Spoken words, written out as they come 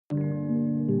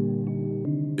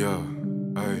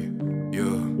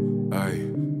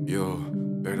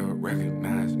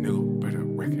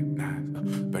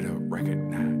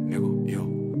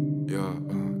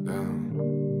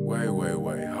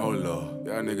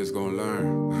Y'all niggas gon'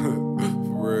 learn.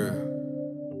 For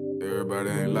real. Everybody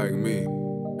ain't like me,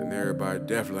 and everybody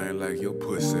definitely ain't like your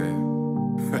pussy.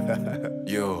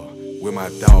 Yo, with my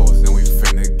dogs, and we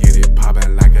finna get it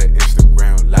poppin' like an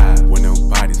Instagram live. When them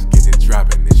bodies get it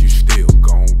droppin', is you still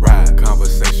gon' ride?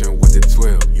 Conversation with the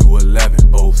 12, you 11,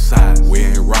 both sides. We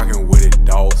ain't rockin' with it,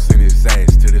 dawg. Send his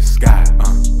ass to the sky.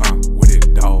 With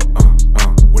it, dawg.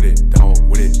 With it, dawg.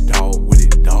 With it, dawg. With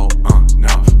it, dawg.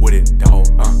 Nah, with it, dawg.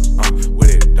 With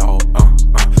it, dawg.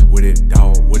 With it,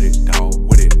 dawg. With it, dawg.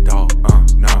 With it, dawg.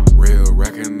 Nah. Real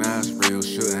recognize, real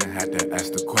shouldn't have to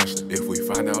ask the question. If we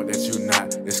find out that you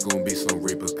not, it's gonna be some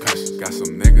repercussions. Got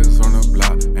some niggas on the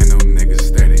block, and them niggas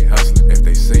steady hustling. If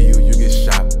they see you, you get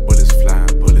shot. Bullets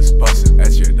flying, bullets busting.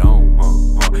 At your dome,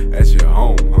 at your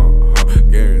home,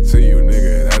 Guarantee you,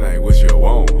 nigga, that ain't what you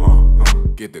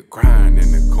want, Get the crying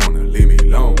in the corner, leave me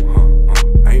alone,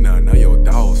 Ain't none of your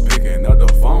dogs picking up the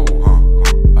phone,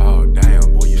 Oh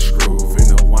damn, boy, you screwed.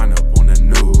 Finna wind up on the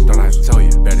news. Thought I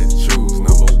told you better choose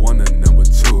number 1 or number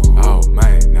 2. Oh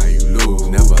man, now you lose.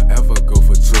 Never ever go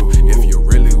for 2. If you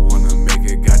really wanna make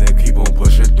it, gotta keep on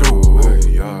pushing through.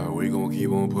 Hey, yeah, we gon'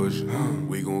 keep on pushing.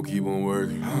 We gon' keep on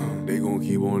working. They gon'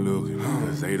 keep on looking.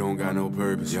 Cause they don't got no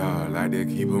purpose. Yeah, like they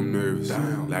keep them nervous.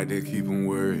 Like they keep them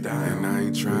worried. And I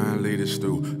ain't trying to lead us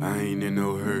through. I ain't in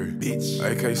no hurry. Bitch.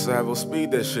 AK Savo,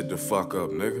 speed that shit the fuck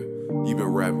up, nigga. You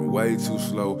been rapping way too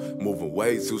slow, moving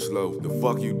way too slow. The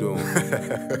fuck you doing?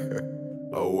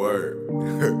 Oh, word.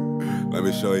 Let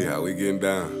me show you how we getting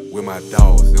down. With my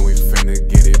dogs, and we finna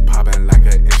get it poppin' like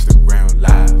an Instagram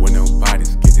live. When them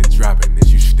bodies get it droppin',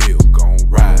 is you still gon'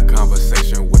 ride?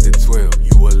 Conversation with the 12,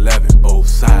 you